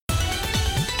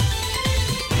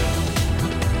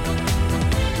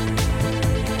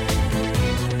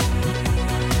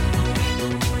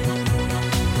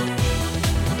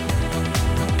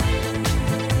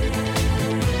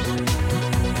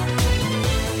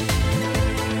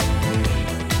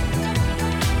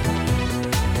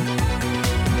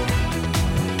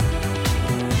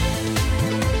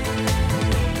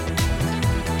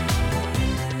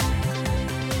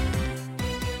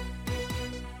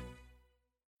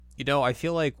I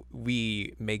feel like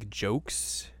we make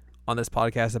jokes on this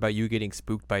podcast about you getting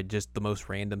spooked by just the most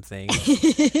random things.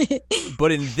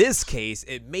 But in this case,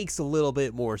 it makes a little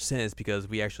bit more sense because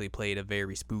we actually played a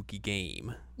very spooky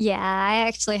game. Yeah, I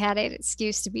actually had an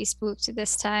excuse to be spooked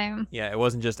this time. Yeah, it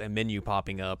wasn't just a menu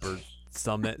popping up or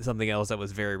something else that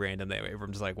was very random. That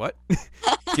everyone's just like, what?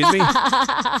 Excuse me?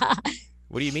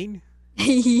 What do you mean?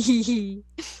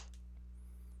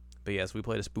 But yes, we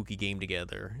played a spooky game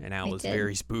together, and Al was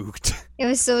very spooked. It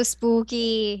was so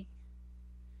spooky.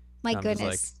 My I'm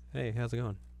goodness. just like, hey, how's it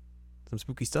going? Some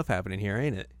spooky stuff happening here,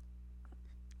 ain't it?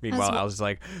 Meanwhile, I was just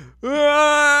like,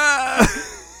 ah!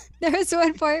 There was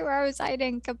one point where I was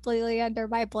hiding completely under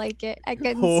my blanket. I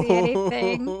couldn't see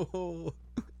anything.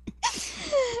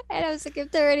 And I was like,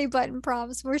 if there are any button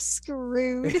prompts, we're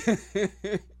screwed.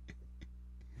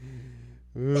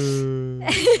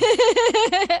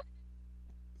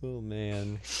 Oh,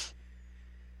 man.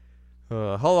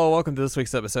 Hello, welcome to this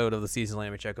week's episode of the Seasonal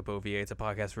Anime Checkup OVA. It's a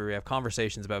podcast where we have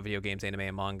conversations about video games, anime,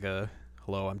 and manga.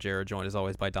 Hello, I'm Jared, joined as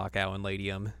always by Doc Owl and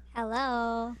Ladium.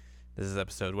 Hello. This is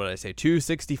episode, what did I say,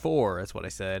 264, that's what I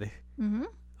said,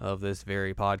 of this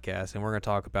very podcast. And we're going to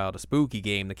talk about a spooky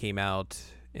game that came out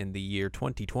in the year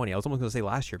 2020. I was almost going to say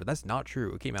last year, but that's not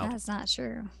true. It came out... That's not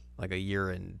true. Like a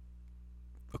year and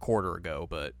a quarter ago,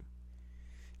 but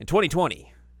in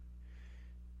 2020...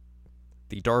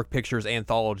 the Dark Pictures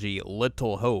anthology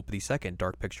Little Hope, the second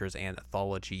Dark Pictures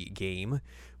anthology game,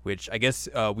 which I guess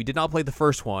we did not play the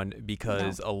first one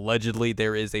because allegedly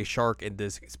there is a shark in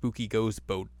this spooky ghost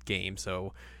boat game,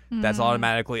 so that's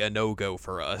automatically a no-go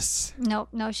for us. Nope,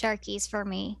 no sharkies for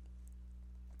me.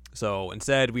 So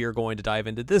instead, we are going to dive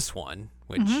into this one,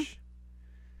 which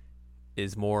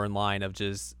is more in line of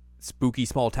just spooky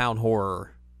small-town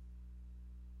horror.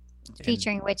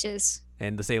 Featuring witches.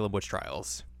 And the Salem Witch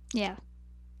Trials. Yeah.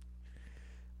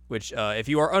 Which, if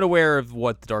you are unaware of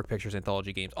what the Dark Pictures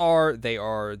anthology games are, they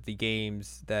are the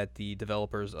games that the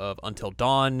developers of Until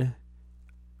Dawn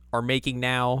are making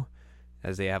now,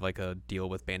 as they have like a deal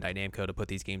with Bandai Namco to put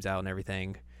these games out and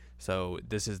everything. So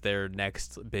this is their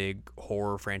next big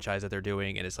horror franchise that they're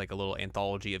doing, and it's like a little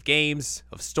anthology of games,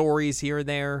 of stories here and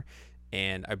there.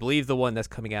 And I believe the one that's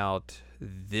coming out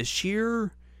this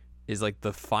year is like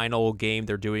the final game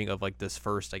they're doing of like this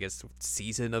first, I guess,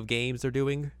 season of games they're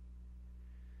doing.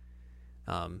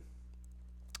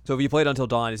 So if you played Until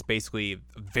Dawn, it's basically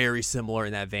very similar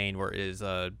in that vein, where it is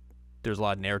there's a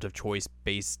lot of narrative choice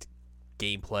based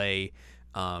gameplay.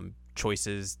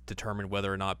 Choices determine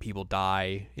whether or not people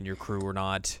die in your crew or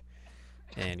not,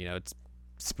 and it's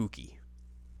spooky.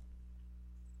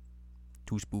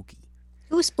 Too spooky.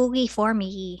 Too spooky for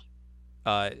me.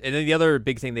 And then the other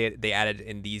big thing they added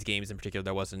in these games in particular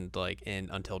that wasn't like in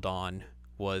Until Dawn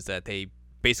was that they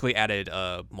basically added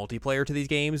multiplayer to these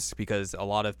games, because a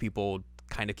lot of people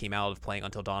kind of came out of playing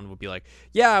Until Dawn would be like,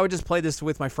 yeah, I would just play this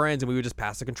with my friends and we would just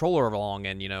pass the controller along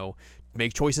and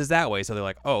make choices that way. So they're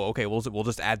like, oh, okay, we'll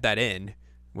just add that in,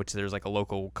 which there's like a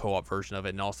local co-op version of it,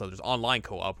 and also there's online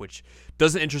co-op, which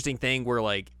does an interesting thing where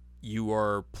like you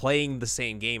are playing the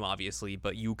same game obviously,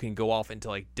 but you can go off into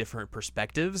like different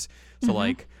perspectives. So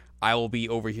like I will be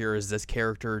over here as this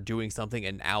character doing something,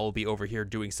 and Al will be over here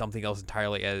doing something else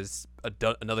entirely as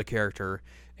another character,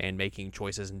 and making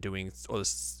choices and doing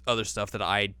other stuff that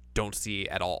I don't see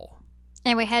at all.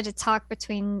 And we had to talk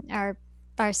between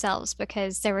ourselves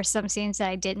because there were some scenes that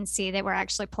I didn't see that were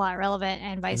actually plot relevant,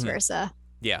 and vice versa.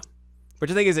 Yeah,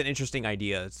 which I think is an interesting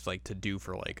idea. It's like to do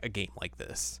for like a game like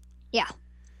this. Yeah.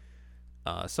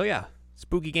 So yeah,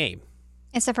 spooky game.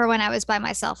 Except for when I was by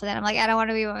myself, and then I'm like, I don't want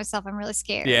to be by myself. I'm really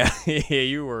scared. Yeah,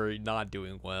 you were not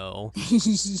doing well.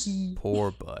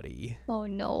 Poor buddy. Oh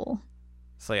no.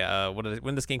 So yeah, when did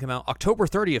this game come out? October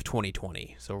 30th,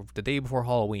 2020. So the day before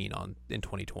Halloween in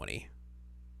 2020.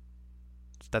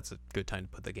 So that's a good time to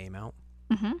put the game out.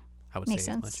 I would Makes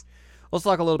say sense. as much. Let's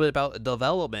talk a little bit about the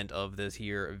development of this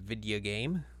here video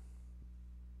game.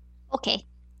 Okay.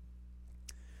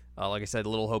 Like I said,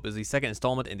 Little Hope is the second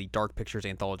installment in the Dark Pictures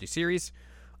anthology series.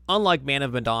 Unlike Man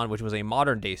of Medan, which was a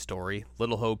modern-day story,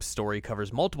 Little Hope's story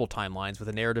covers multiple timelines with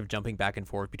a narrative jumping back and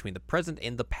forth between the present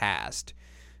and the past.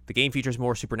 The game features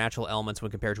more supernatural elements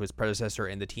when compared to its predecessor,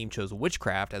 and the team chose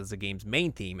witchcraft as the game's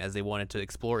main theme as they wanted to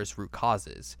explore its root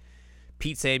causes.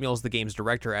 Pete Samuels, the game's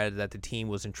director, added that the team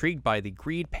was intrigued by the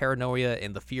greed, paranoia,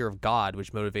 and the fear of God,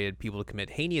 which motivated people to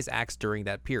commit heinous acts during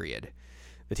that period.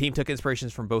 The team took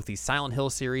inspirations from both the Silent Hill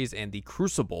series and The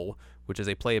Crucible, which is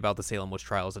a play about the Salem witch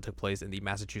trials that took place in the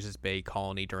Massachusetts Bay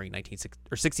Colony during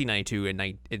 1692 and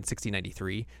in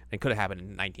 1693, and could have happened in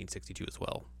 1962 as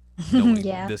well, knowing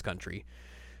this country.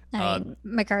 I mean,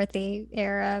 McCarthy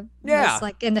era Yeah. was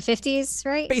like in the 50s,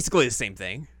 right? Basically the same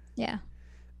thing. Yeah.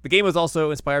 The game was also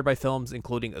inspired by films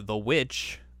including The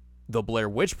Witch, The Blair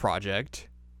Witch Project,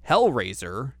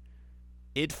 Hellraiser,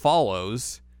 It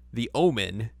Follows, The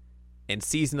Omen, and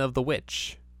Season of the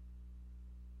Witch.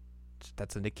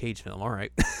 That's a Nick Cage film, all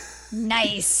right.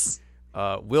 Nice.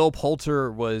 Will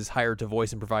Poulter was hired to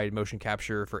voice and provide motion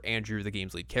capture for Andrew, the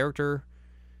game's lead character,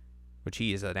 which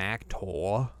he is an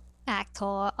actor.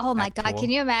 Actor. Oh my Actor. God. Can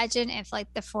you imagine if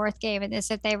like the fourth game in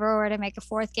this, if they were to make a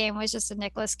fourth game, was just a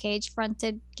Nicolas Cage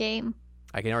fronted game?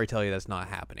 I can already tell you that's not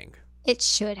happening. It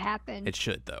should happen. It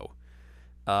should, though.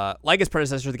 Like its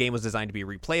predecessor, the game was designed to be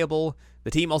replayable.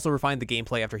 The team also refined the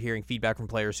gameplay after hearing feedback from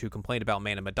players who complained about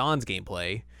Man of Medan's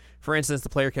gameplay. For instance, the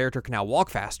player character can now walk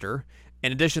faster.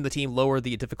 In addition, the team lowered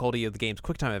the difficulty of the game's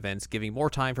QuickTime events, giving more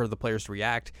time for the players to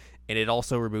react, and it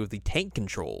also removed the tank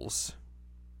controls.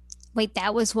 Wait,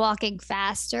 that was walking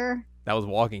faster? That was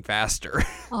walking faster.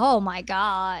 Oh my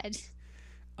God.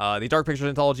 The Dark Pictures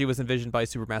anthology was envisioned by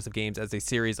Supermassive Games as a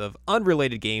series of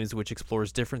unrelated games which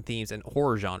explores different themes and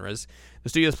horror genres. The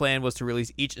studio's plan was to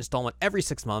release each installment every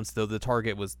 6 months, though this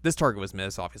target was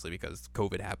missed, obviously, because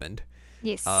COVID happened.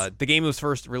 Yes. The game was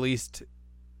first released,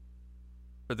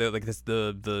 or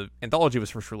the anthology was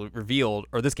first revealed,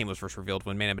 or this game was first revealed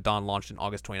when Man of Medan launched in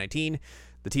August 2019.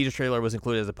 The teaser trailer was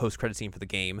included as a post-credit scene for the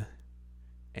game,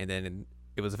 and then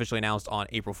it was officially announced on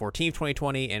April 14th,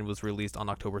 2020, and was released on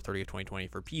October 30th, 2020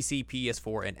 for PC,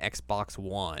 PS4, and Xbox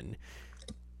One.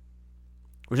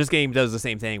 Which this game does the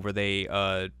same thing, where they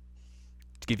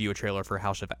give you a trailer for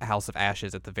House of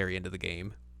Ashes at the very end of the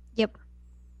game. Yep.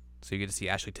 So you get to see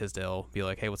Ashley Tisdale be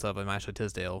like, "Hey, what's up? I'm Ashley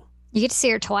Tisdale. You get to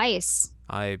see her twice.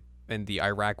 I'm in the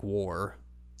Iraq War."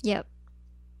 Yep.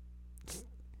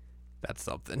 That's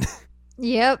something.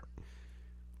 Yep.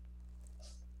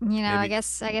 You know, Maybe- I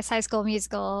guess High School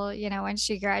Musical, you know, when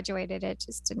she graduated, it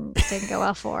just didn't go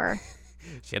well for her.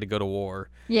 She had to go to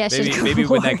war. Yeah, Maybe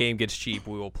when that game gets cheap,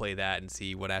 we will play that and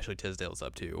see what Ashley Tisdale's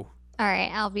up to. All right,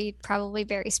 I'll be probably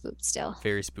very spooked still.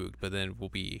 Very spooked, but then we'll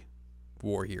be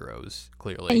war heroes,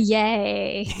 clearly.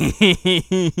 Yay.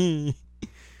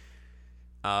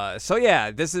 So yeah,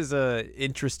 this is a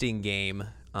interesting game.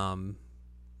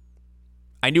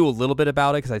 I knew a little bit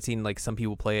about it because I'd seen like some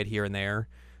people play it here and there.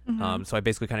 Mhm. So I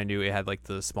basically kind of knew it had like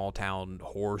the small town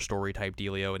horror story type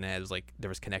dealio, and it has like there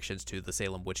was connections to the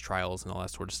Salem witch trials and all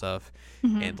that sort of stuff,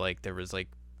 Mhm. and like there was like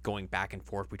going back and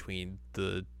forth between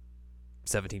the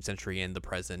 17th century and the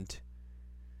present.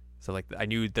 So like I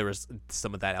knew there was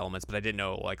some of that elements, but I didn't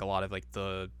know like a lot of like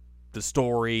the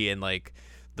story and like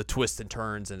the twists and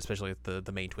turns, and especially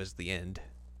the main twist at the end.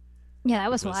 Yeah, that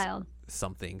was was- wild.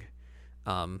 Something.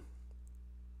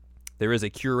 There is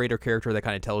a curator character that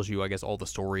kind of tells you, I guess, all the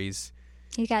stories.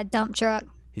 He got a dump truck.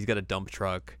 He's got a dump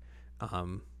truck.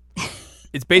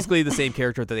 It's basically the same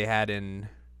character that they had in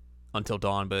Until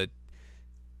Dawn, but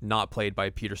not played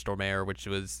by Peter Stormare, which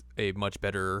was a much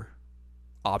better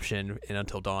option in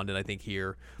Until Dawn than I think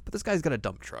here. But this guy's got a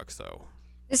dump truck, so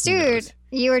This Who dude, knows?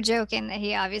 you were joking that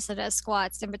he obviously does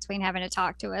squats in between having to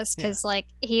talk to us because, like,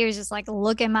 he was just like,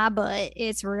 "Look at my butt;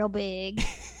 it's real big."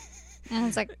 And I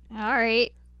was like, "All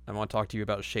right, I want to talk to you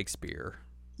about Shakespeare,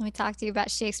 let me talk to you about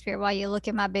Shakespeare while you look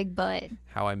at my big butt."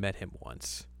 how I met him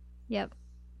once. Yep,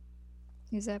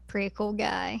 he's a pretty cool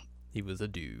guy. He was a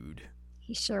dude.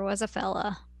 He sure was a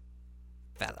fella.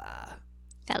 Fella.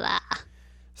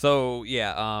 So,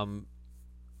 yeah,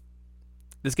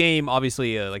 this game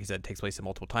obviously, like I said, takes place in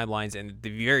multiple timelines, and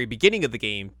the very beginning of the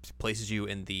game places you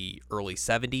in the early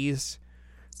 70s,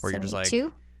 where you're just like,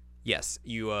 72? yes,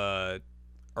 you are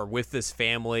with this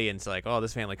family, and it's like, oh,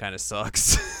 this family kind of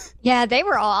sucks. Yeah, they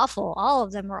were awful. All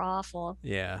of them were awful.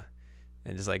 Yeah.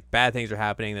 And just like bad things are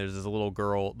happening. There's this little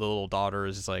girl, the little daughter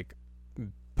is just like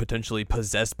potentially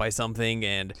possessed by something,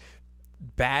 and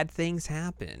bad things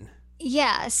happen.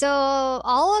 Yeah, so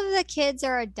all of the kids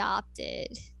are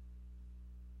adopted,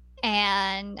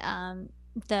 and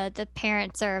the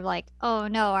parents are like, "Oh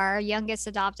no, our youngest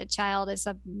adopted child is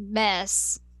a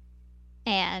mess."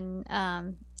 And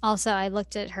also, I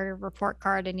looked at her report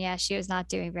card, and yeah, she was not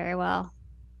doing very well.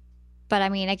 But I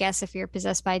mean, I guess if you're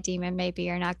possessed by a demon, maybe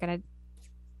you're not gonna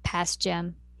pass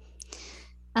gem.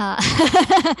 But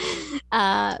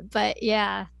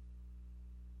yeah,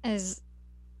 is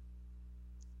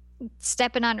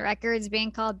stepping on records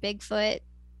being called Bigfoot.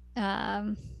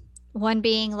 One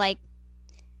being like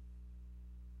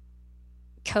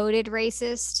coded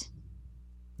racist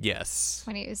Yes.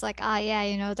 when he was like, "Ah, yeah,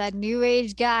 you know that new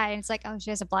age guy," and it's like, "Oh, she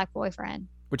has a black boyfriend."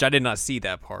 Which I did not see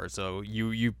that part. So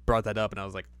you brought that up, and I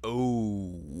was like,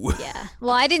 oh. Yeah. Well,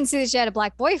 I didn't see that she had a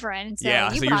black boyfriend, so Yeah,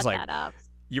 you so you're brought just like- that up.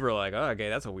 You were like, oh, okay,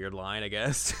 that's a weird line, I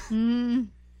guess. Mm,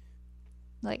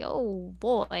 like, oh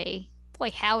boy,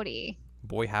 boy howdy.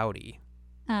 Boy, howdy.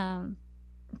 Um,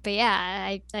 but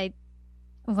yeah, I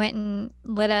went and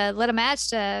lit a match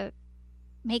to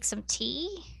make some tea.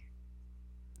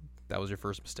 That was your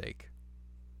first mistake.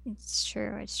 It's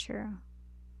true. It's true.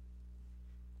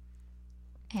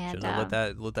 And Shouldn't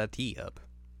have let that tea up.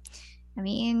 I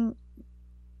mean,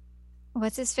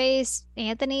 what's his face?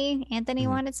 Anthony. Anthony Mhm.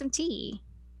 wanted some tea.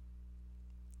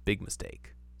 Big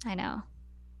mistake. I know.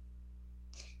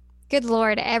 Good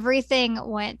Lord, everything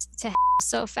went to hell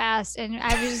so fast, and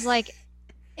I was just like,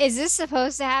 is this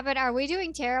supposed to happen? Are we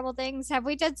doing terrible things? Have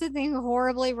we done something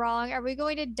horribly wrong? Are we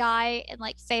going to die and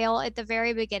like fail at the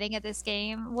very beginning of this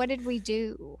game? What did we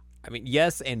do? I mean,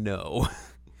 yes and no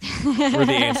were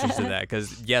the answers to that.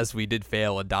 Because yes, we did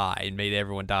fail and die and made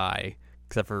everyone die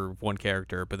except for one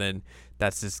character. But then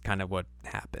that's just kind of what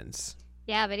happens.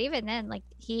 Yeah, but even then, like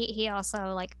he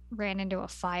also like ran into a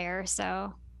fire,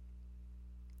 so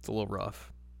It's a little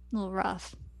rough. a little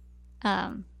rough.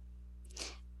 Um,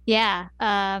 yeah.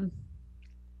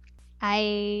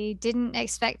 I didn't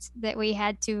expect that we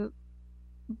had to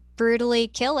brutally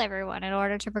kill everyone in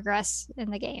order to progress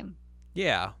in the game.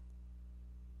 Yeah,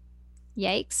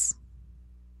 Yikes.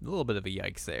 a little bit of a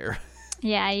yikes there.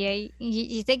 Yeah,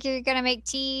 you think you're gonna make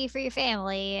tea for your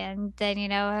family, and then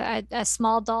a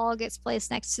small doll gets placed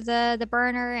next to the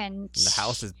burner, and And the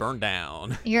house is burned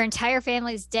down. your entire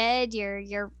family's dead.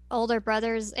 Your older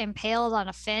brother's impaled on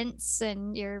a fence,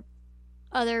 and your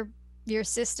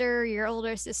sister, your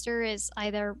older sister, is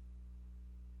either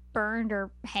burned or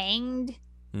hanged.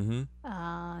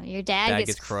 Mm-hmm. Your dad Dad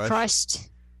gets gets crushed. crushed.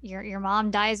 Your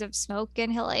mom dies of smoke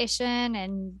inhalation,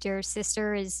 and your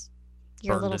sister is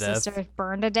your Burned little to death. sister is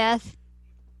burned to death.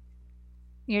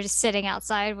 You're just sitting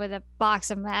outside with a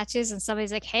box of matches, and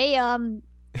somebody's like, "Hey,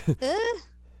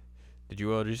 Did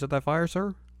you set that fire,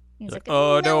 sir? he's like,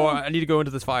 Oh no, no, I need to go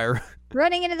into this fire.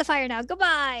 running into the fire now.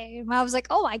 Goodbye." And I was like,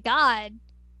 "Oh my god,"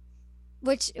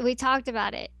 which we talked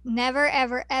about it. Never,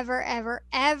 ever, ever, ever,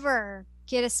 ever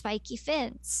get a spiky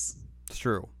fence. It's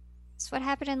true. That's what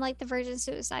happened in like the Virgin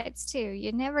Suicides too.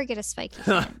 You never get a spiky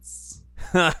fence.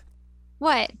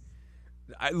 What?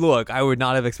 Look, I would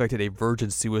not have expected a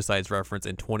Virgin Suicides reference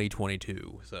in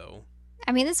 2022. So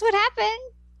I mean, this would happen.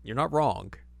 you're not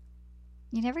wrong.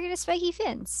 You never get a spiky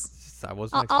fence. I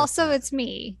wasn't. Also, expecting that. it's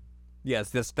me. Yes,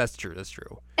 that's true. That's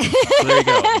true. So there you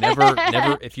go.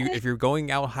 Never. If you're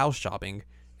going out house shopping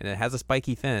and it has a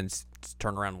spiky fence, just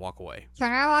turn around and walk away.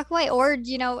 Turn around, walk away, or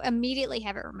immediately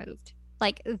have it removed,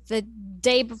 like the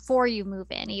day before you move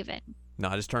in. Even No,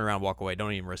 just turn around, and walk away.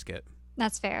 Don't even risk it.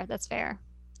 that's fair. That's fair.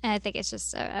 And I think it's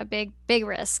just a big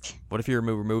risk. What if you're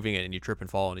removing it and you trip and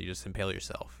fall and you just impale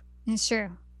yourself? It's true.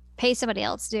 Pay somebody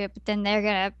else to do it, but then they're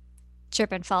gonna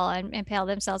trip and fall and impale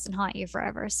themselves and haunt you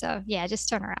forever. So yeah, just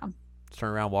turn around. Just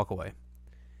turn around, walk away.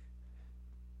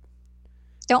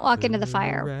 Don't walk into the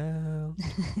fire. Around.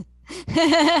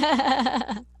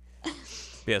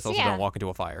 Yes, also Yeah. don't walk into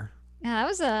a fire. Yeah, that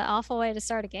was an awful way to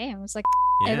start a game. It was like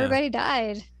Yeah. everybody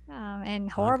died in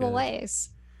horrible good. ways.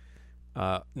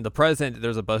 In the present,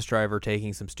 there's a bus driver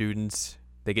taking some students.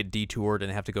 They get detoured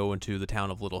and have to go into the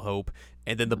town of Little Hope,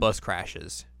 and then the bus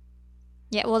crashes.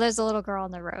 Yeah, well, there's a little girl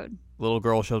on the road. Little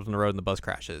girl shows up on the road and the bus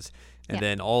crashes. And Yeah.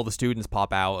 then all the students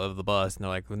pop out of the bus and they're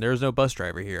like, there's no bus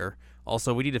driver here.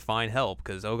 Also, we need to find help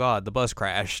because, oh God, the bus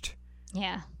crashed.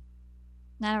 Yeah.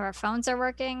 None of our phones are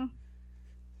working.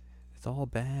 It's all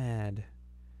bad.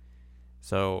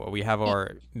 So we have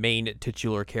our main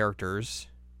titular characters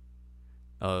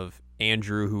of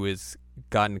Andrew, who has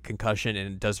gotten concussion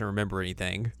and doesn't remember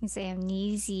anything. He's an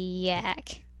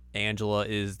amnesiac. Angela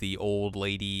is the old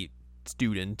lady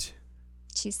student.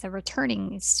 She's the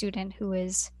returning student who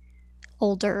is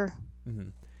older. Mm-hmm.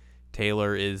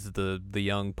 Taylor is the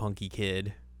young punky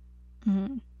kid.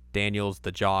 Mm-hmm. Daniel's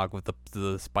the jock with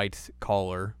the spiked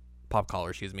collar, pop collar,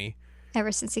 excuse me.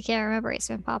 Ever since he can't remember, he's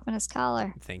been popping his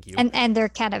collar. Thank you. And they're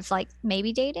kind of like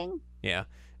maybe dating. Yeah.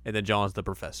 And then John's the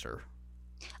professor.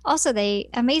 Also, they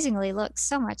amazingly look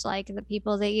so much like the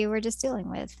people that you were just dealing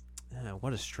with.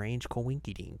 What a strange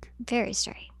coinky-dink. Very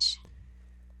strange.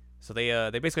 So they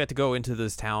basically have to go into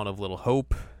this town of Little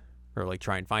Hope, or like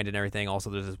try and find it and everything. Also,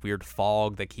 there's this weird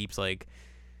fog that keeps like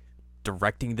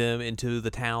directing them into the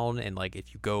town, and like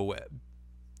if you go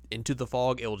into the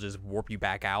fog, it'll just warp you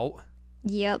back out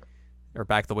Yep. or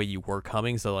back the way you were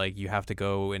coming. So like you have to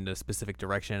go in a specific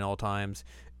direction at all times,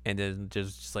 and then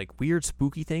just like weird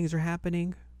spooky things are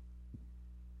happening.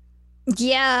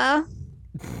 Yeah.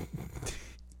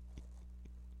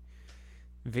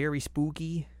 Very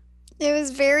spooky. It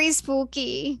was very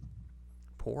spooky.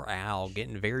 Poor Al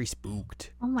getting very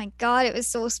spooked. Oh my god, it was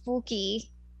so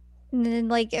spooky. And then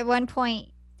like at one point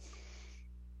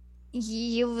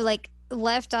you like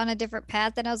left on a different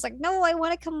path and I was like, no, I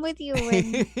want to come with you.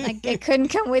 And like I couldn't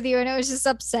come with you and it was just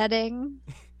upsetting.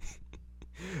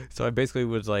 So I basically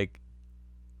was like,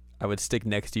 I would stick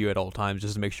next to you at all times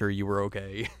just to make sure you were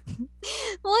okay.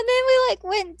 Well, and then we like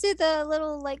went to the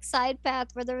little like side path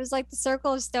where there was like the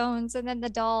circle of stones and then the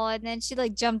doll and then she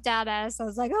like jumped out at us. I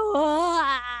was like, oh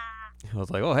I was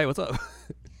like, oh, hey, what's up?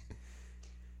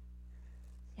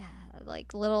 yeah,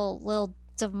 like little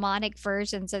demonic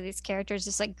versions of these characters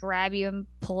just like grab you and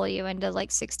pull you into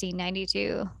like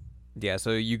 1692. Yeah,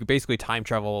 so you could basically time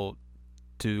travel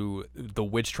to the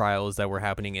witch trials that were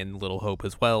happening in Little Hope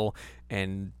as well,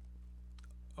 and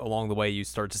along the way you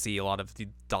start to see a lot of the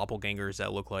doppelgangers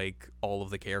that look like all of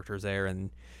the characters there,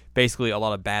 and basically a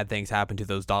lot of bad things happen to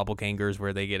those doppelgangers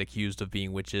where they get accused of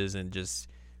being witches and just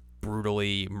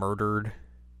brutally murdered.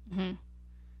 Mm-hmm.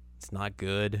 It's not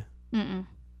good. Mm-mm.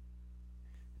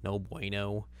 No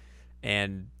bueno.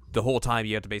 And the whole time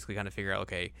you have to basically kind of figure out,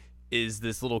 okay, is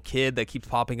this little kid that keeps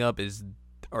popping up,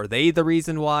 are they the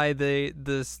reason why the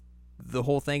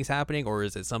whole thing's happening, or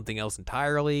is it something else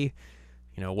entirely?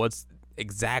 You know, what's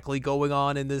exactly going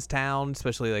on in this town,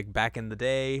 especially like back in the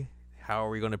day? How are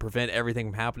we going to prevent everything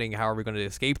from happening? How are we going to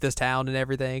escape this town and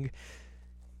everything?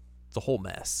 It's a whole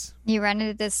mess. You run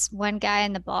into this one guy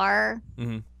in the bar.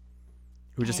 Mm-hmm.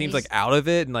 Who just And seems like out of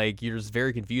it, and like you're just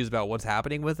very confused about what's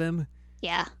happening with him.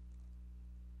 Yeah.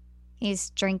 He's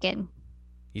drinking.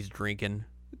 He's drinking,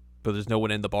 but there's no one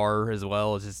in the bar as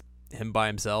well. It's just him by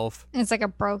himself. It's like a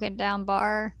broken down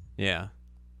bar. Yeah.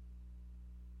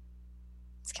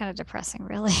 It's kind of depressing,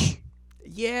 really.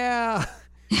 Yeah.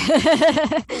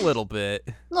 A A little bit.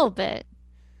 little bit.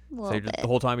 A So little you're just, bit. the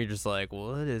whole time you're just like,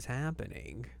 what is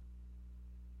happening?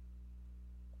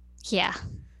 Yeah.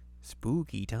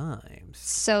 Spooky times.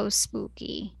 So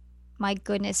spooky. My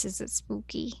goodness, is it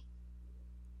spooky?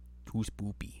 Too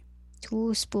spoopy.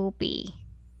 Too spooky.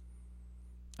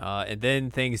 And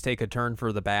then things take a turn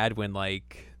for the bad when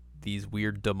like these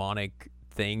weird demonic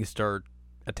things start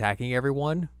attacking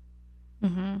everyone,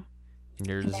 Mm-hmm. and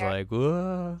you're And just like,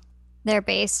 whoa. they're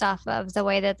based off of the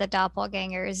way that the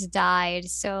doppelgangers died.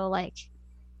 So, like,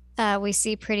 we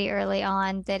see pretty early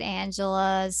on that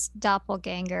Angela's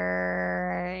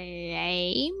doppelganger,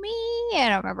 Amy, I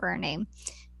don't remember her name.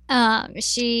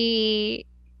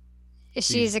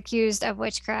 She's accused of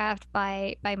witchcraft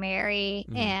by Mary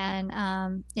Mhm.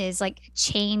 and is like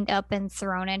chained up and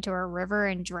thrown into a river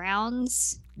and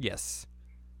drowns. Yes.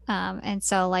 And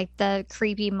so like the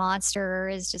creepy monster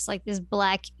is just like this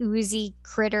black oozy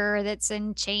critter that's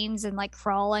in chains and like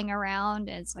crawling around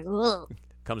and it's like ugh.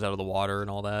 Comes out of the water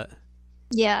and all that.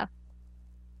 Yeah.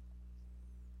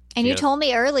 And So you yeah, told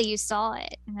me early you saw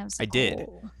it and I was I like, did.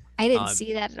 "Oh." I didn't Um,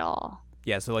 see that at all.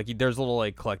 Yeah, so like there's little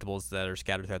like collectibles that are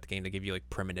scattered throughout the game that give you like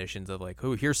premonitions of like,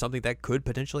 oh, here's something that could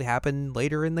potentially happen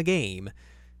later in the game.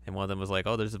 And one of them was like,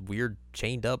 oh, there's a weird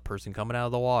chained up person coming out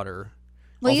of the water.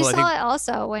 Well, you Also, I saw think- it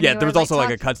also when Yeah, you there were, was also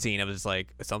like a talking- cutscene of just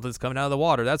like something's coming out of the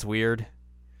water. That's weird.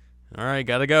 All right,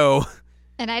 gotta go.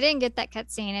 and I didn't get that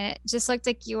cutscene and it just looked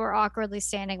like you were awkwardly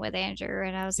standing with Andrew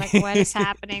and I was like, what is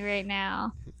happening right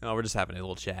now? Oh, we're just having a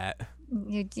little chat.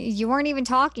 You weren't even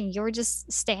talking. You were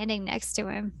just standing next to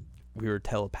him. We were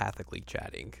telepathically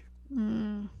chatting.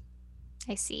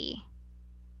 I see.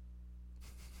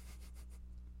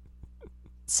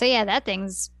 So yeah, that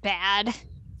thing's bad.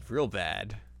 Real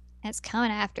bad. And it's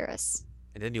coming after us.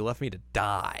 And then you left me to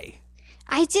die.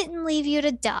 I didn't leave you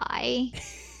to die.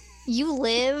 You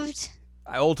lived.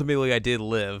 I did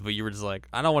live, but you were just like,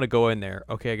 I don't want to go in there.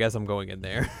 Okay, I guess I'm going in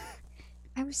there.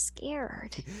 I was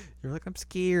scared. You're like, I'm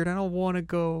scared. I don't want to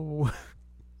go.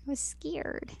 I was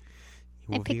scared.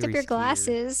 You I were picked up very your scared.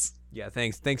 glasses. Yeah,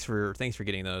 thanks for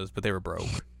getting those, but they were broke.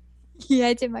 Yeah,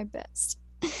 I did my best.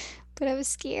 But I was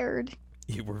scared.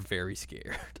 You were very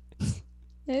scared. I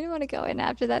didn't want to go in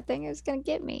after that thing. It was going to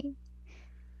get me.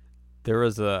 There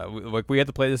was we had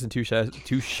to play this in two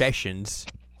sessions.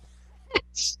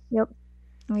 Yep.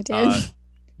 We did.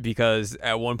 Because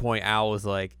at one point Al was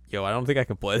like, yo, I don't think I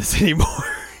can play this anymore.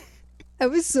 I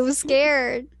was so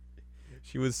scared.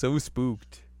 She was so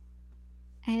spooked.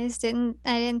 I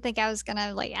didn't think I was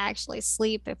gonna like actually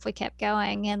sleep if we kept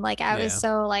going. And like I was Yeah.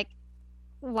 so like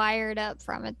wired up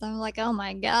from it. I'm like, oh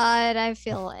my God, I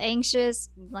feel anxious.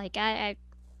 Like I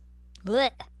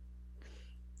bleh.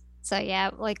 So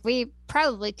yeah, like we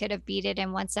probably could have beat it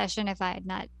in one session if I had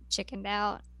not chickened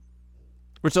out.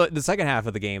 Which the second half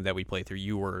of the game that we played through,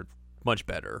 you were much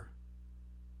better.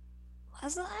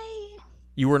 Was I?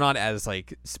 You were not as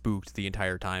like spooked the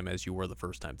entire time as you were the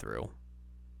first time through.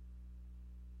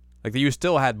 Like you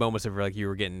still had moments of like you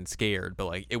were getting scared, but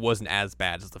like it wasn't as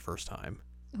bad as the first time.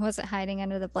 Wasn't hiding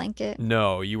under the blanket.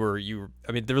 No, you were.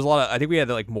 I mean, there was a lot of. I think we had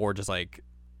like more just like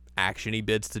actiony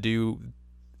bits to do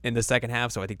in the second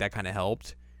half, so I think that kind of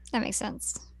helped. That makes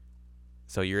sense.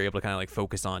 So you're able to kind of like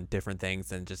focus on different things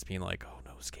than just being like, oh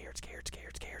no, scared, scared,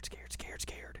 scared, scared, scared, scared,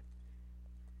 scared.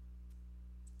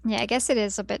 Yeah, I guess it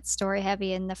is a bit story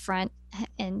heavy in the front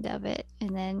end of it,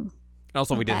 and then And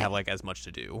also, we didn't back. have like as much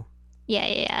to do.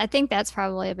 Yeah. I think that's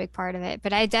probably a big part of it.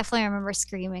 But I definitely remember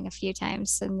screaming a few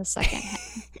times in the second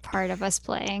part of us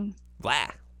playing. Blah,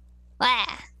 Blah.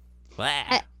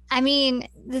 blah. I mean,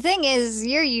 the thing is,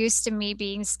 you're used to me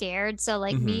being scared, so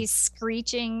like Mhm. me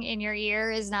screeching in your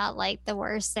ear is not like the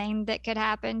worst thing that could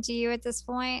happen to you at this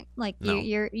point. Like No.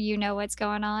 you know what's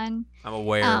going on. I'm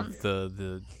aware Um, of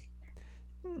the.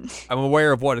 I'm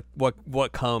aware of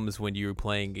what comes when you're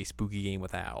playing a spooky game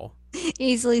with Al,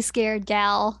 Easily scared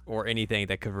gal. or anything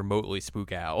that could remotely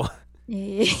spook Al,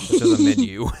 Yeah. such as a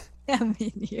menu. I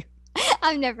mean,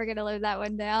 I'm never gonna live that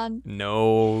one down.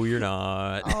 No, you're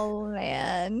not. Oh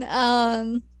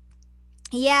man.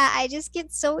 Yeah, I just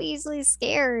get so easily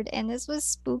scared, and this was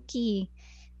spooky.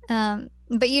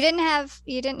 But you didn't have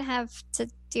to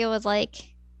deal with like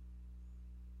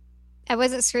I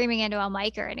wasn't screaming into a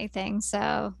mic or anything,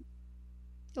 so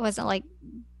it wasn't like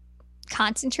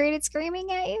concentrated screaming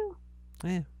at you.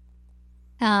 Yeah.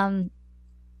 Um,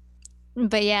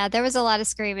 but yeah, there was a lot of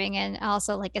screaming, and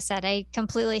also, like I said, I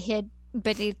completely hid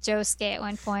beneath Josuke at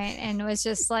one point and was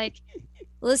just like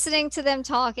listening to them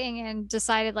talking and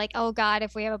decided like, oh God,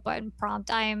 if we have a button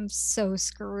prompt, I am so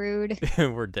screwed.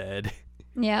 We're dead.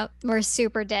 Yep, we're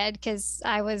super dead because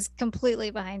I was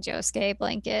completely behind Josuke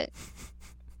blanket.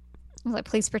 I was like,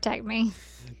 please protect me.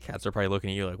 Cats are probably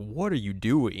looking at you like, what are you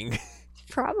doing?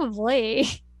 Probably.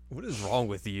 What is wrong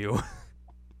with you?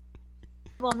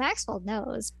 Well, Maxwell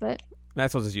knows, but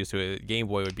Maxwell's just used to it. Game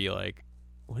Boy would be like,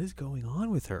 what is going on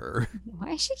with her? why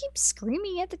does she keep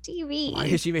screaming at the TV? Why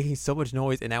is she making so much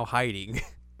noise and now hiding?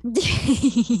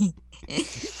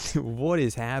 What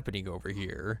is happening over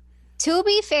here? To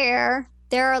be fair,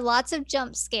 there are lots of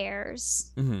jump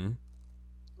scares Mm-hmm.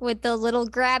 with the little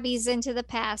grabbies into the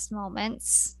past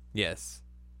moments, Yes.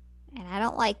 and I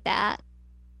don't like that.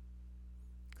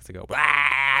 Because they go,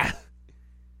 ah!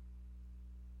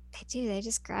 They do. They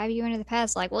just grab you into the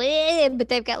past, like, "Wah," but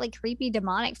they've got like creepy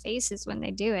demonic faces when they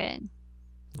do it.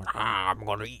 Ah, I'm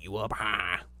gonna eat you up.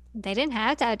 Ah. They didn't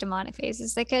have to have demonic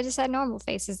faces. They could have just had normal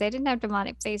faces. They didn't have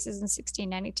demonic faces in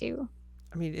 1692.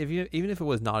 I mean, even if it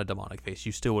was not a demonic face,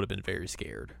 you still would have been very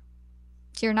scared.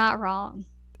 You're not wrong.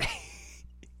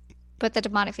 But the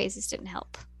demonic faces didn't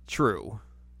help. True.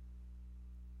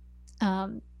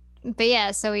 But yeah,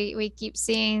 so we keep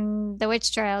seeing the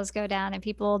witch trials go down and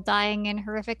people dying in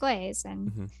horrific ways,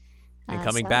 and Mhm. And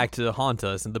coming so- back to haunt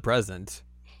us in the present.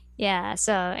 Yeah,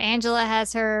 so Angela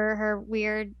has her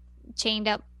weird chained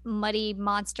up muddy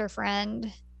monster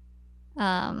friend.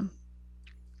 Um,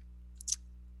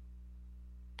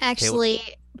 actually,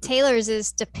 Taylor's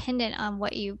is dependent on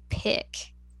what you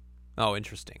pick. Oh,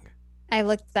 interesting. I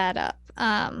looked that up.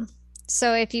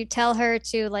 So if you tell her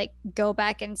to like go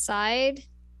back inside,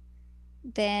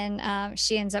 then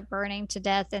she ends up burning to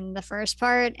death in the first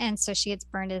part, and so she gets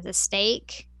burned at the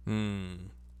stake. Hmm.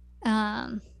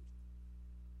 Um,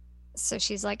 so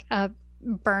she's like a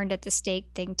burned at the stake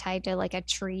thing tied to like a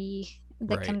tree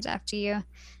that Right. comes after you.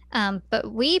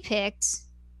 But we picked,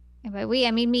 and by we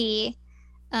I mean me,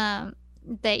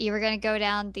 that you were gonna go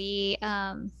down the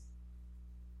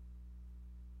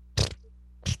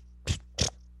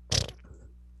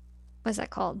what's that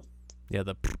called? Yeah,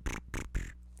 the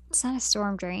It's not a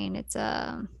storm drain. It's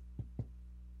a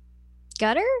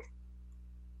gutter.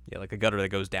 like a gutter that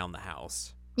goes down the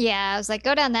house. Yeah, I was like,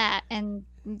 go down that, and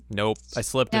Nope. I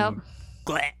slipped Nope. and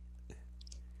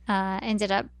Bleh.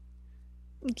 ended up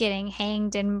getting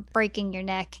hanged and breaking your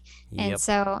neck. And Yep.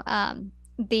 so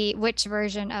the witch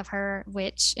version of her,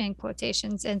 witch in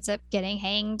quotations, ends up getting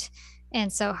hanged.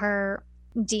 And so her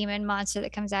demon monster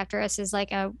that comes after us is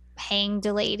like a hanged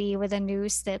lady with a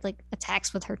noose that like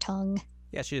attacks with her tongue.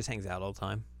 Yeah, she just hangs out all the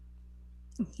time.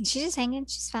 She's just hanging.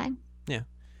 She's fine.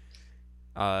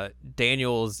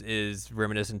 Daniels is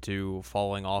reminiscent to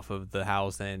falling off of the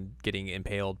house and getting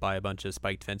impaled by a bunch of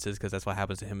spiked fences because that's what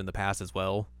happens to him in the past as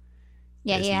well.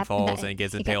 Yeah, As he he happened falls that- and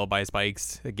gets he got impaled by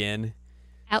spikes again.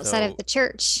 outside So- of the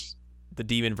church. The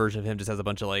demon version of him just has a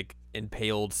bunch of like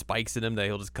impaled spikes in him that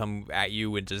he'll just come at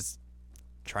you and just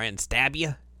try and stab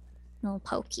you. Little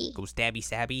pokey. Go stabby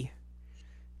stabby.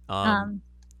 Um,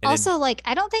 and also, like,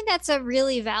 I don't think that's a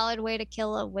really valid way to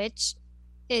kill a witch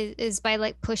is by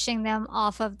like pushing them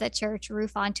off of the church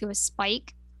roof onto a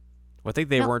spike. Well, I think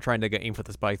they No. weren't trying to aim for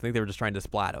the spikes. I think they were just trying to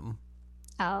splat them.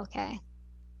 Oh, okay.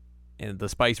 And the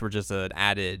spikes were just an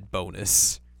added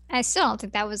bonus. I still don't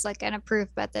think that was like an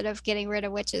approved method of getting rid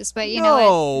of witches, but you know what?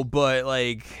 No, but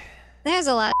like, There's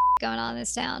a lot of going on in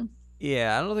this town.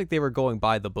 yeah, I don't think they were going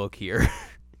by the book here.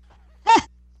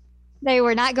 They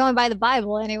were not going by the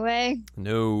Bible anyway.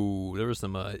 No, there were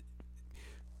some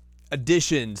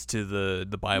additions to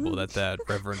the Bible that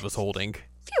Reverend was holding.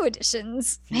 Few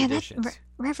additions. Few Man, additions. that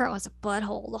Reverend was a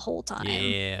butthole the whole time.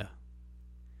 Yeah.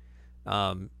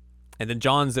 And then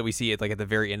John's that we see at the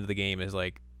very end of the game is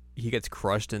like he gets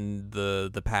crushed in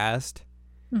the past.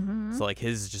 Mm-hmm. So like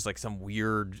his is just like some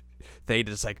weird thing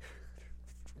that just like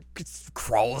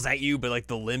crawls at you, but like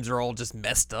the limbs are all just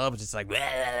messed up. It's just like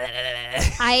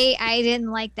I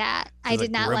didn't like that. I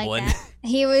did not like gremlin. that.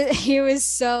 He was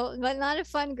so, but not a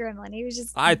fun gremlin. He was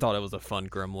just. I thought it was a fun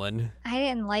gremlin. I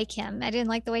didn't like him. I didn't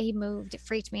like the way he moved. It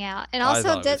freaked me out. And I also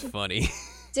thought it was funny.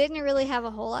 didn't really have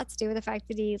a whole lot to do with the fact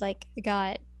that he like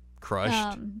got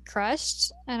Crushed.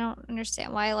 crushed. I don't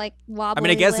understand why like wobbly. I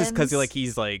mean, I guess it's because limbs.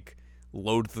 he's like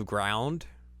low to the ground.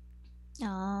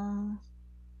 Oh,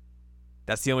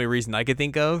 That's the only reason I could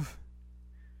think of.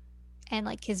 and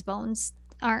like his bones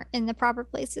aren't in the proper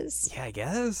places. Yeah, I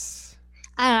guess.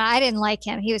 I don't know. I didn't like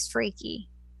him. He was freaky.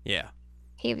 Yeah,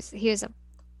 He was a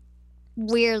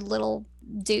weird little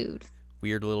dude.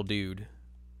 weird little dude.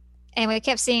 And we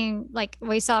kept seeing like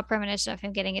we saw a premonition of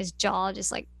him getting his jaw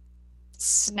just like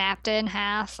snapped in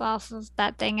half off of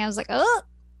that thing. I was like, oh,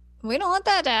 we don't want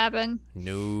that to happen.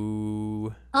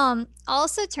 No.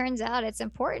 Also turns out it's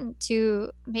important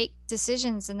to make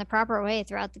decisions in the proper way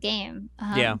throughout the game.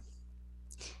 Yeah.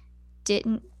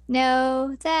 Didn't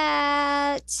know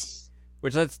that.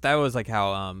 Which that was like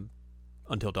how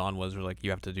Until Dawn was, where like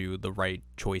you have to do the right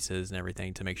choices and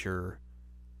everything to make sure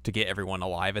to get everyone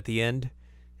alive at the end.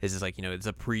 It's just like, you know, it's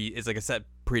like a set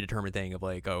predetermined thing of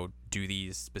like, oh, do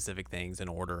these specific things in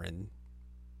order and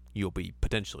you'll be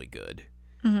potentially good.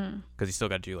 Because you still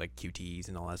got to do like QTs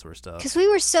and all that sort of stuff. Because we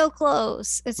were so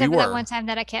close, except We for that were. one time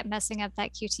that I kept messing up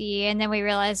that QTE, and then we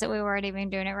realized that we weren't even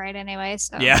doing it right anyway.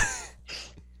 So Yeah.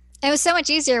 it was so much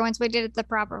easier once we did it the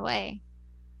proper way.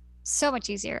 So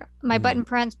much easier. My Mhm.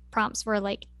 button prompts were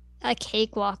like a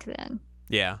cakewalk then.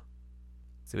 Yeah.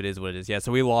 So it is what it is. Yeah.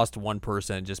 So we lost one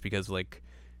person just because like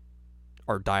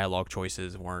our dialogue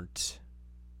choices weren't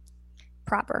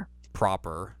Proper.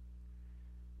 proper.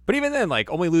 But even then, like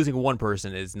only losing one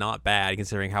person is not bad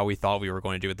considering how we thought we were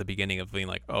going to do at the beginning of being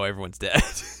like, oh, everyone's dead.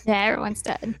 Yeah, everyone's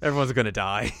dead. Everyone's going to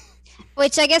die.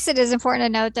 Which I guess it is important to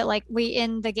note that like we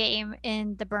end the game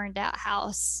in the burned out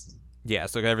house. Yeah.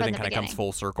 So everything the kind of comes beginning.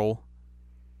 full circle.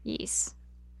 Yes.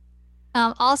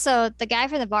 Also, the guy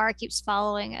from the bar keeps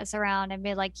following us around and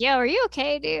be like, "Yo, are you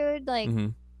okay, dude? Like,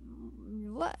 Mhm.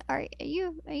 what are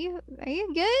you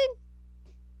good?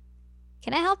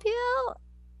 Can I help you out?"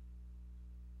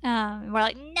 We're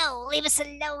like, "No, leave us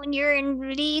alone. You're in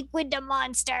league with the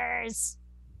monsters."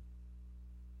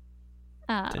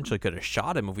 Potentially could have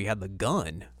shot him if we had the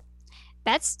gun.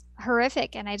 That's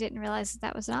horrific, and I didn't realize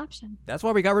that was an option. That's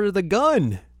why we got rid of the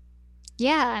gun.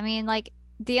 Yeah, I mean, like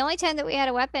the only time that we had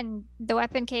a weapon, the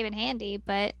weapon came in handy,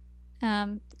 but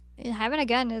having a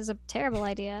gun is a terrible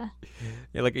idea.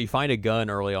 Yeah, like you find a gun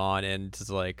early on and it's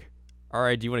like, all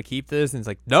right, do you want to keep this? And it's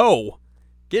like, no,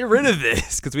 get rid of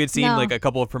this. Because we had seen No. like a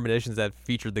couple of premonitions that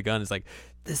featured the gun. It's like,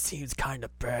 this seems kind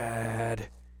of bad.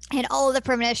 And all of the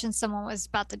premonitions, someone was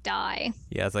about to die.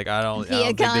 Yeah, it's like, I don't Via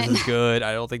think gun. this is good.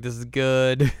 I don't think this is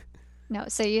good. No,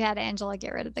 so you had Angela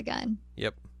get rid of the gun.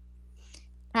 Yep.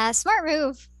 Smart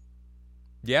move.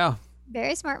 Yeah,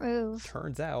 Very smart move.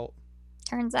 turns out.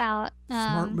 Turns out.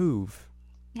 Smart move.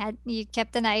 You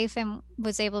kept the knife and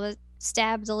was able to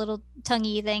stab the little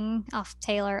tonguey thing off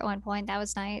Taylor at one point. That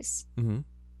was nice. Mm-hmm.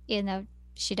 Even though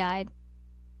she died.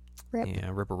 Rip. Yeah,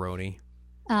 ripperoni.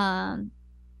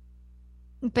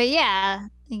 But yeah,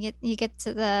 you get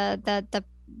to the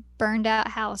burned out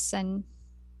house and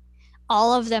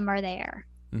all of them are there.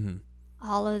 Mm-hmm.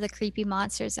 All of the creepy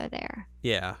monsters are there.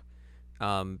 Yeah.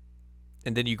 And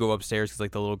then you go upstairs because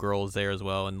like the little girl is there as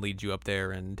well and leads you up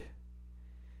there and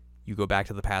you go back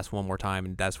to the past one more time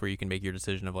and that's where you can make your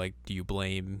decision of like, do you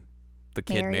blame the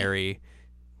kid Mary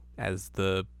as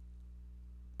the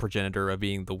progenitor of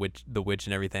being the witch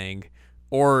and everything,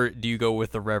 or do you go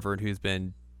with the Reverend who's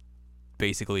been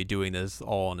basically doing this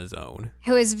all on his own?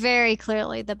 Who is very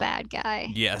clearly the bad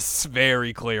guy. Yes,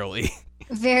 very clearly.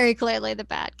 Very clearly the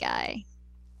bad guy.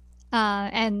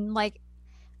 And like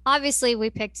obviously we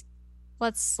picked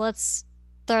let's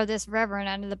throw this Reverend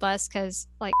under the bus because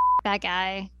like that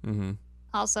guy. Mm-hmm.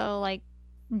 Also like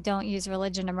don't use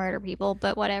religion to murder people,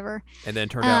 but whatever. And then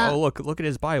it turned out, oh look at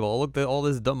his Bible. Look at all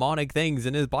these demonic things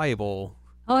in his Bible.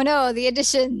 Oh no, the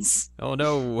additions. Oh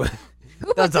no.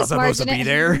 Who That's put not this supposed to be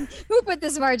there. Who put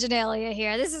this marginalia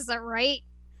here? This isn't right.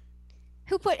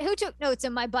 Who took notes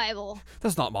in my Bible?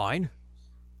 That's not mine.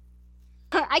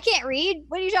 I can't read.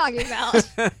 What are you talking about?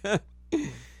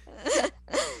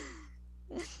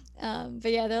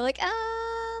 But yeah, they're like,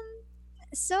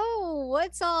 so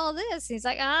what's all this? He's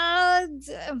like,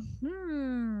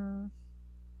 hmm.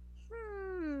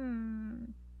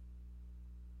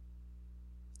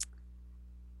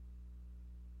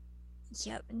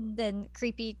 Yep. And then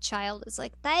creepy child is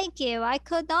like, thank you. I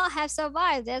could not have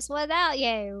survived this without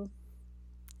you.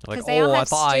 Like, They all oh, I have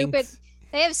thought.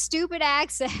 they have stupid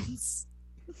accents.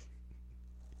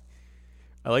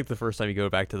 I like the first time you go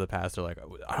back to the past, they're like,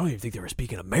 I don't even think they were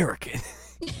speaking American.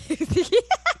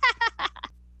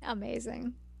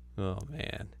 Amazing. Oh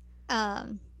man.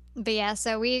 But yeah,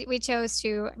 so we chose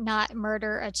to not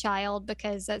murder a child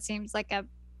because that seems like a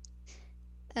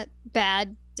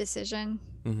bad decision.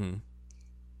 Mm-hmm.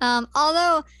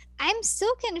 Although I'm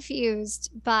still confused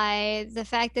by the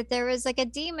fact that there was like a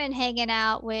demon hanging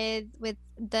out with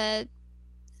the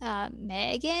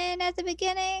Megan at the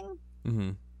beginning.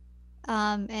 Mm-hmm.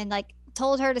 And like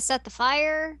told her to set the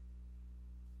fire,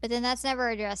 but then that's never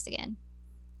addressed again.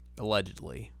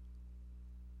 Allegedly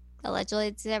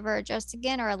It's never addressed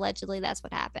again, or allegedly that's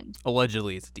what happened.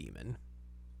 Allegedly, it's a demon.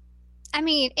 I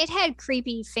mean, it had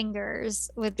creepy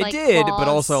fingers with It like did, claws. but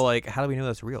also like, how do we know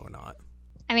that's real or not?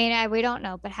 I mean, we don't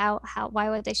know, but why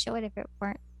would they show it if it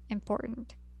weren't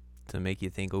important? To make you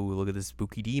think, oh, look at this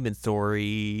spooky demon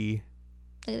story.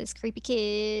 Look at this creepy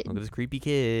kid. Look at this creepy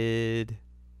kid.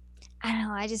 I don't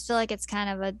know. I just feel like it's kind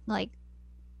of a like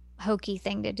hokey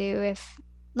thing to do. If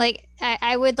like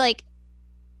I would like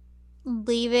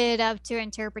leave it up to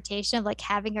interpretation of like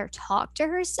having her talk to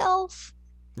herself,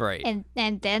 Right. and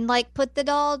then like put the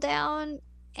doll down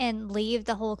and leave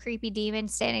the whole creepy demon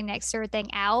standing next to her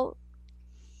thing out.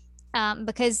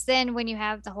 Because then when you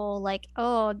have the whole like,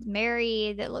 oh,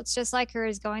 Mary that looks just like her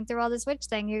is going through all this witch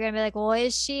thing, you're gonna be like, well,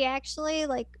 is she actually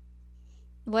like?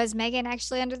 Was Megan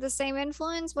actually under the same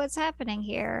influence? What's happening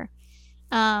here?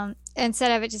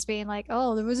 Instead of it just being like,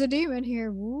 oh, there was a demon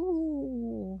here.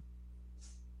 Woo.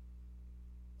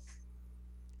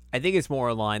 I think it's more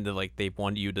aligned that like they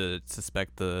want you to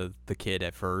suspect the kid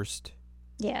at first.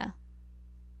 Yeah.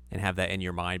 And have that in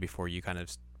your mind before you kind of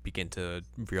begin to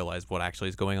realize what actually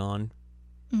is going on.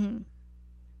 Mm-hmm.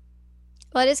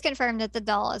 Well, it is confirmed that the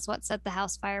doll is what set the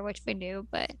house fire, which we knew,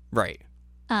 but right.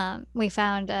 We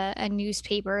found a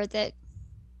newspaper that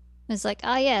was like,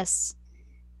 oh yes,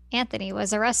 Anthony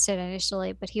was arrested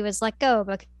initially, but he was let go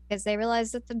because they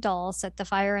realized that the doll set the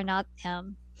fire and not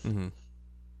him. Mm-hmm.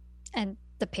 And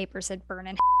the paper said burn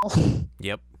in hell.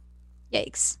 Yep.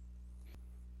 Yikes.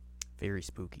 Very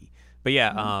spooky. But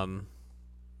yeah,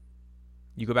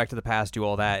 you go back to the past, do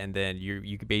all that, and then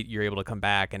you're able to come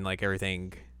back and like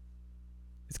everything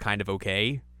is kind of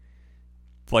okay.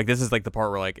 Like this is like the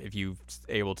part where like if you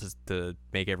able to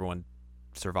make everyone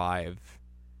survive,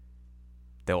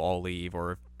 they'll all leave,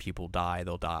 or if people die,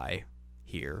 they'll die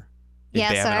here. If Yeah,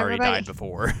 they so haven't already died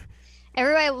before.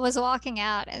 everybody was walking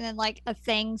out, and then like a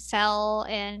thing fell,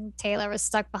 and Taylor was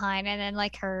stuck behind, and then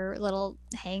like her little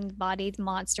hang-bodied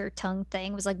monster tongue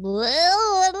thing was like,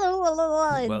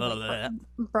 and, like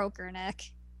broke her neck.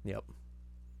 Yep. And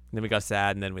then we got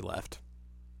sad, and then we left.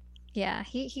 Yeah,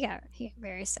 he got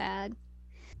very sad.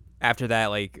 After that,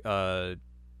 like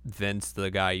Vince, the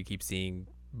guy you keep seeing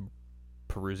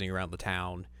perusing around the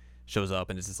town, shows up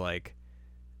and is just like,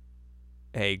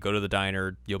 hey, go to the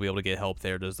diner, you'll be able to get help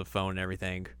there, does the phone and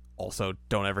everything. Also,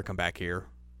 don't ever come back here.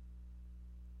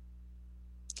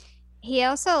 He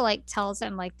also like tells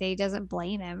him like that he doesn't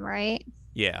blame him, right?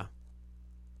 Yeah.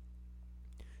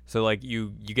 So like you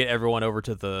get everyone over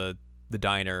to the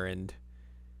diner, and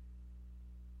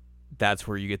that's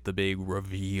where you get the big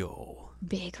reveal.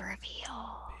 Big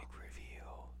reveal.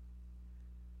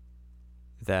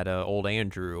 That old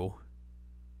Andrew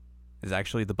is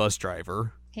actually the bus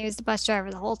driver. He was the bus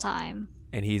driver the whole time.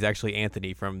 And he's actually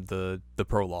Anthony from the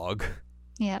prologue.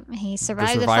 Yep, he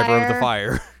survived the survivor fire. of the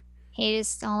fire. He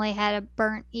just only had a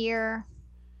burnt ear.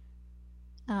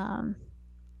 And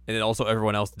then also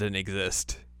everyone else didn't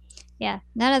exist. Yeah,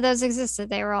 none of those existed.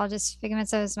 They were all just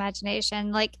figments of his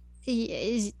imagination. Like,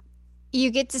 you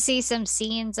get to see some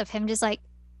scenes of him just like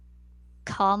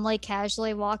calmly,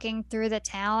 casually walking through the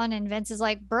town, and Vince is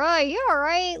like, "Bruh, you all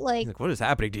right? Like, what is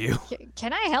happening to you?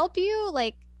 Can I help you?"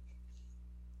 Like,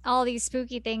 all these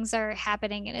spooky things are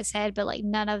happening in his head, but like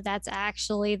none of that's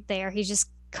actually there. He's just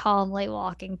calmly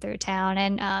walking through town,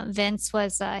 and Vince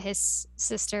was his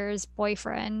sister's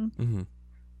boyfriend, Hmm.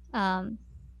 um,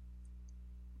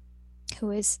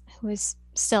 who is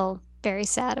still very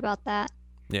sad about that.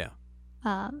 Yeah.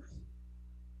 Um,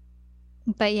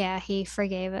 but yeah, he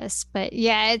forgave us. But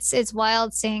yeah, it's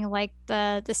wild seeing like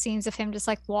the scenes of him just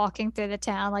like walking through the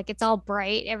town, like it's all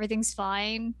bright, everything's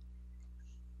fine.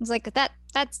 It's like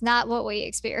that's not what we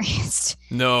experienced.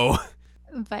 No.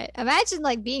 But imagine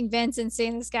like being Vince and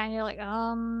seeing this guy and you're like,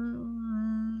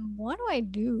 what do I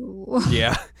do?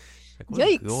 Yeah. Like,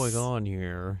 what's going Yikes. on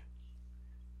here?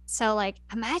 So like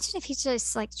imagine if he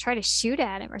just like tried to shoot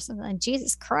at him or something.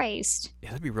 Jesus Christ. Yeah,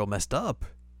 that'd be real messed up.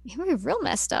 He would be real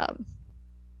messed up.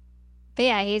 But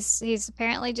yeah, he's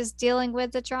apparently just dealing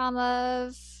with the trauma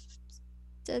of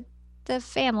the the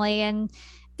family, and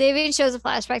they even shows a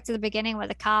flashback to the beginning with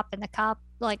a cop, and the cop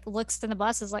like looks in the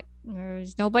bus is like,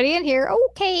 there's nobody in here.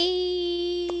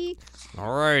 Okay.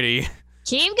 Alrighty.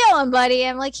 Keep going, buddy.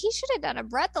 I'm like, he should have done a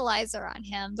breathalyzer on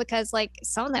him because like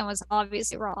something was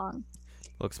obviously wrong.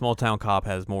 Look, small town cop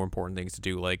has more important things to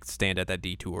do, like stand at that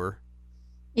detour.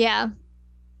 Yeah.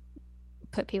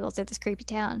 Put people through this creepy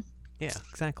town. Yeah,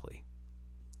 exactly.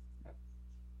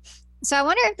 So I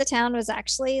wonder if the town was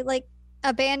actually like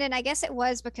abandoned. I guess it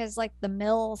was because like the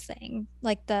mill thing,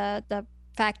 like the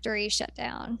factory shut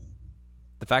down.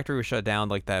 The factory was shut down.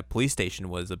 Like that police station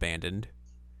was abandoned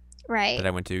that Right. I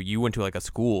went to. You went to like a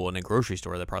school and a grocery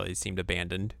store that probably seemed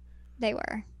abandoned. They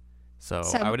were. So I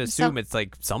So would assume it's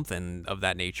like something of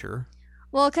that nature.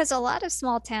 well, because a lot of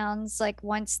small towns, like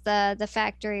once the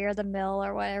factory or the mill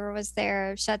or whatever was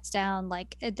there shuts down,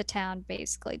 like the town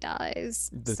basically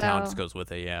dies. The town just So goes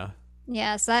with it. Yeah.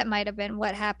 yeah, so that might have been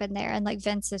what happened there. And like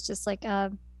Vince is just like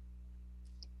a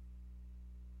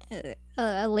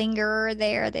lingerer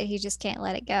there that he just can't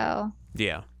let it go.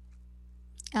 Yeah.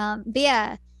 But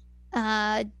yeah,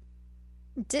 uh,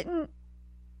 didn't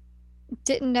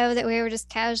didn't know that we were just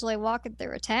casually walking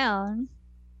through a town.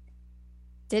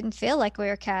 Didn't feel like we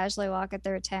were casually walking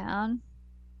through a town.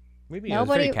 Maybe it was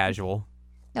very Nobody casual.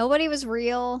 nobody was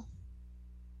real.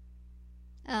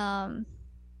 Um,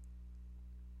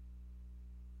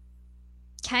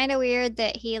 kind of weird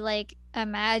that he like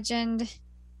imagined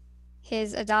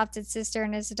his adopted sister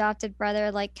and his adopted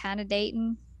brother like kind of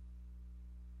dating.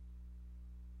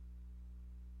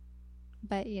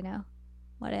 But you know,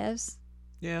 what ifs.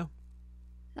 Yeah.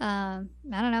 I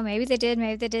don't know. Maybe they did.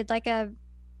 Maybe they did like a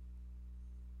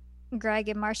Greg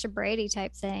and Marsha Brady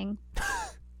type thing.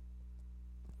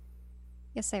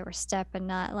 Guess they were step and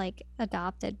not like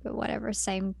adopted, but whatever.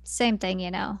 Same thing,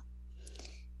 you know.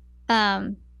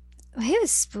 Um, it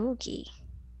was spooky.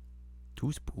 Too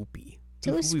spoopy.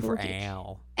 Too Too spoopy for spooky.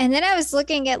 Al. And then I was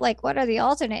looking at like what are the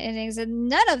alternate endings, and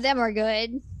none of them are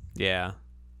good. Yeah.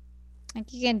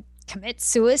 Like you can commit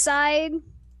suicide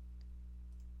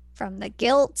from the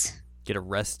guilt, Get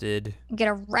arrested. get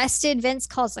arrested. Vince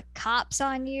calls the cops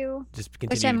on you. Just Which I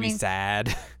continue to be mean,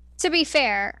 sad. to be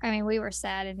fair, I mean we were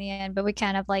sad in the end, but we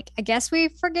kind of like I guess we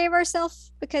forgave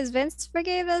ourselves because Vince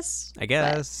forgave us. I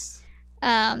guess.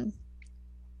 But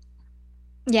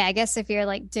yeah, I guess if you're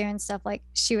like doing stuff like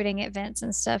shooting at Vince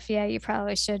and stuff, yeah, you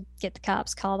probably should get the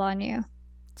cops called on you.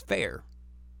 It's fair.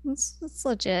 It's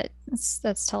legit.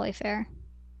 That's totally fair.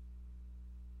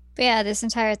 But yeah, this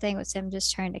entire thing was him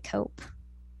just trying to cope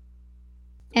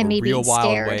and A me real being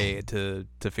wild scared. way to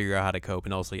figure out how to cope.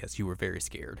 And also, yes, you were very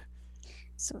scared.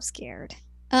 So scared.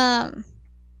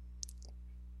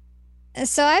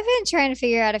 So I've been trying to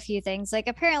figure out a few things. Like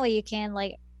apparently you can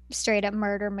like straight up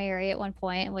murder Mary at one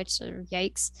point, which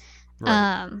yikes.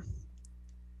 Right.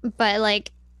 But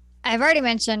like I've already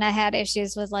mentioned I had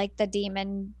issues with like the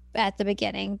demon at the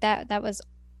beginning. That was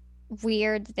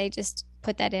weird that they just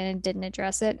put that in and didn't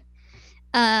address it.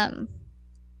 Um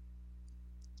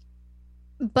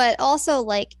but also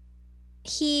like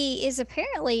he is a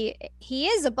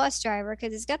bus driver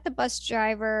because he's got the bus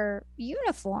driver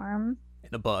uniform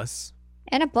In a bus.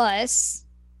 and a bus.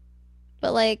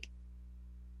 But like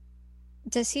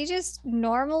does he just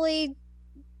normally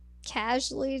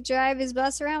casually drive his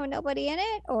bus around with nobody in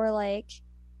it, or like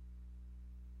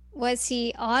was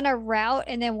he on a route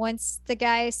and then once the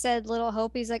guy said Little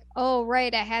Hope he's like, oh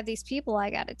right, I have these people I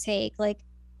gotta take? Like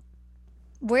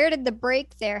where did the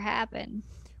break there happen?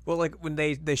 Well, like when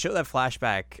they show that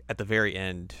flashback at the very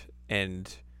end,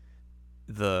 and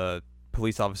the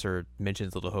police officer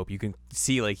mentions Little Hope, you can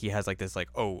see like he has like this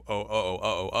like kind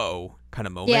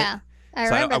of moment. Yeah, I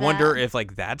So remember I wonder that. if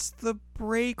like that's the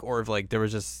break, or if like there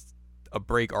was just a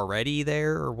break already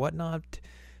there or whatnot.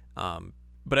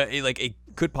 But it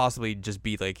could possibly just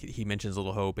be like he mentions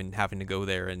Little Hope and having to go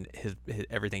there, and his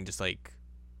everything just like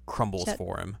crumbles Shut-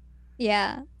 for him.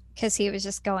 Yeah, because he was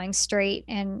just going straight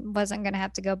and wasn't going to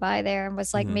have to go by there and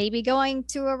was like Mhm. maybe going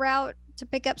to a route to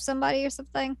pick up somebody or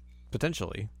something.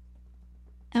 Potentially.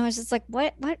 And I was just like,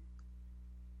 what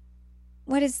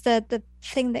is the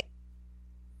thing that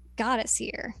got us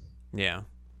here? Yeah.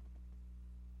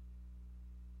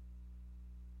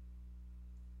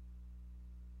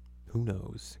 Who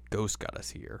knows? Ghost got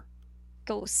us here.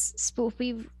 Ghosts,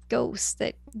 spoopy ghosts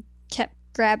that kept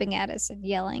grabbing at us and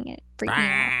yelling. It freaked me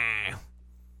out.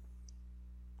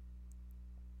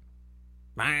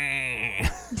 I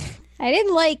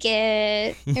didn't like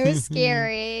it. It was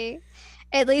scary.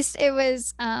 At least it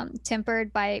was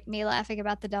tempered by me laughing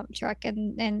about the dump truck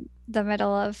in the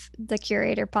middle of the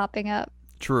curator popping up.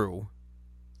 True.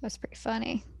 It was pretty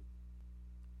funny.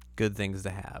 Good things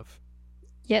to have.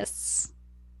 Yes.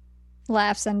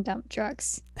 Laughs and dump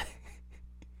trucks.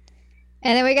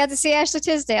 And then we got to see Ashley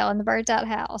Tisdale in the burnt out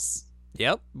house.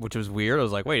 Yep, which was weird. I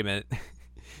was like, wait a minute.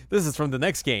 This is from the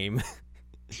next game.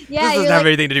 Yeah, this doesn't have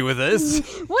anything to do with this.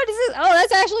 What is this? Oh,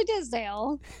 that's Ashley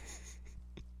Tisdale.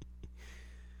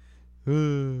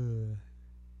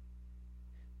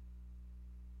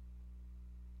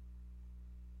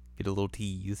 Get a little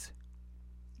tease.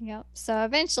 Yep. So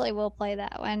eventually we'll play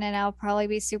that one, and I'll probably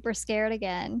be super scared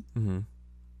again, Mm-hmm.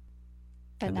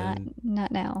 but And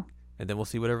not now. And then we'll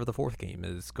see whatever the fourth game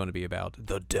is going to be about.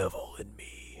 The Devil in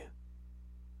Me.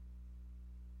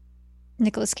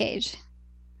 Nicolas Cage.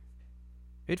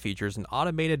 It features an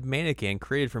automated mannequin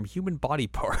created from human body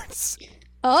parts.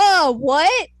 Oh,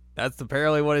 what? That's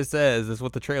apparently what it says. That's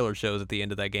what the trailer shows at the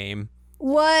end of that game.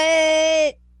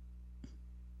 What?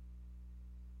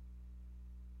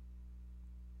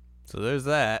 So there's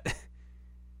that.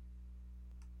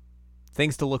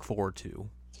 Things to look forward to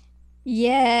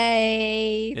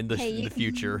Yay. in the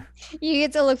future. You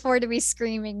get to look forward to me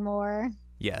screaming more.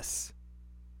 Yes.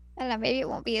 I don't know, maybe it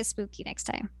won't be as spooky next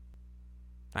time.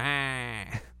 Ah.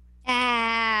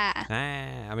 Ah.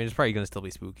 I mean, it's probably going to still be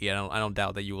spooky. I don't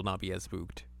doubt that you will not be as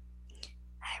spooked.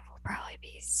 I will probably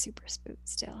be super spooked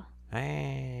still.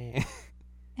 Ah.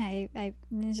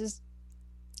 It's just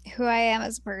who I am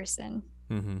as a person.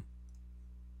 Mm-hmm.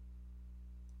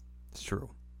 It's true.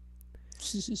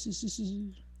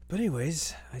 But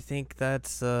anyways, I think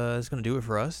that's going to do it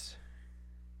for us.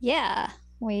 Yeah,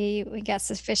 we got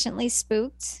sufficiently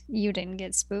spooked. You didn't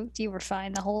get spooked. You were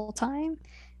fine the whole time.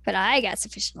 But I got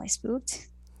sufficiently spooked.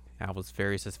 I was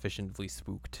very sufficiently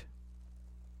spooked.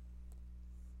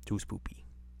 Too spoopy.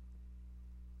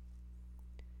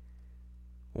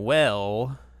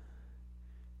 Well,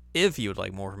 if you would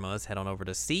like more from us, head on over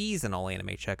to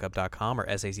seasonallanimecheckup.com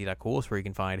or sac.cool, where you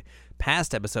can find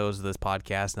past episodes of this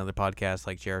podcast and other podcasts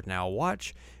like Jared Now Watch.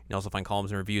 You can also find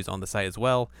columns and reviews on the site as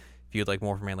well. If you'd like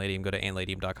more from Anladium, go to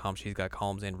anladium.com. She's got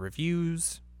columns and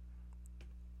reviews.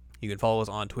 You can follow us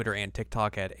on Twitter and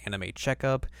TikTok at Anime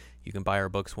Checkup. You can buy our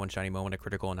books, One Shiny Moment, A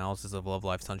Critical Analysis of Love,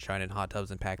 Life, Sunshine, and Hot Tubs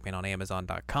and Pac-Man on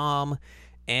Amazon.com.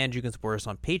 And you can support us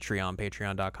on Patreon,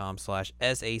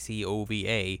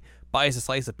 patreon.com/SACOVA. Buy us a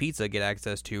slice of pizza, get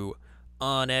access to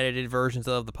unedited versions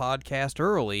of the podcast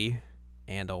early,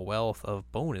 and a wealth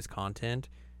of bonus content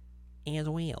as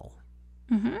well.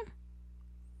 Mm-hmm.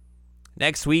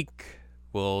 Next week,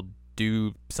 we'll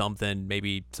do something,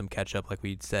 maybe some catch-up like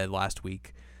we said last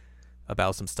week,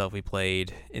 about some stuff we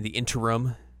played in the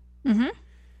interim. Mm-hmm.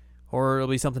 Or it'll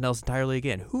be something else entirely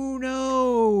again. Who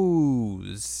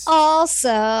knows?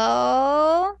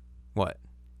 Also, What?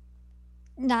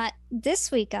 not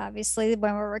this week, obviously,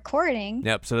 when we're recording.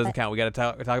 Yep, so it doesn't count. We got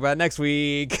to talk about it next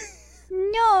week.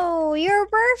 No, your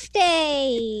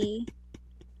birthday.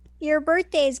 Your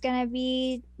birthday is gonna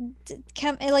be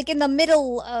like in the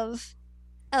middle of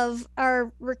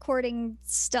our recording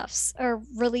stuffs or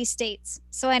release dates.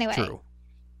 So anyway, True.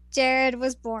 Jared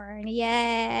was born.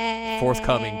 Yay!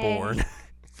 Forthcoming born.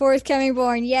 Forthcoming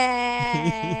born. Yay!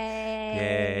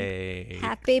 Yay.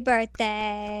 Happy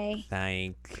birthday!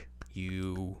 Thank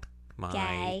you, my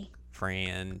Yay!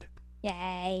 friend.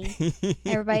 Yay!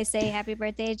 Everybody say happy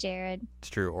birthday, Jared. It's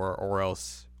true. Or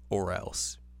else. Or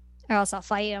else I'll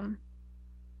fight him.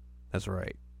 That's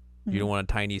right. You don't want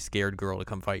a tiny, scared girl to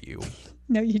come fight you.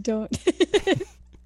 No, you don't.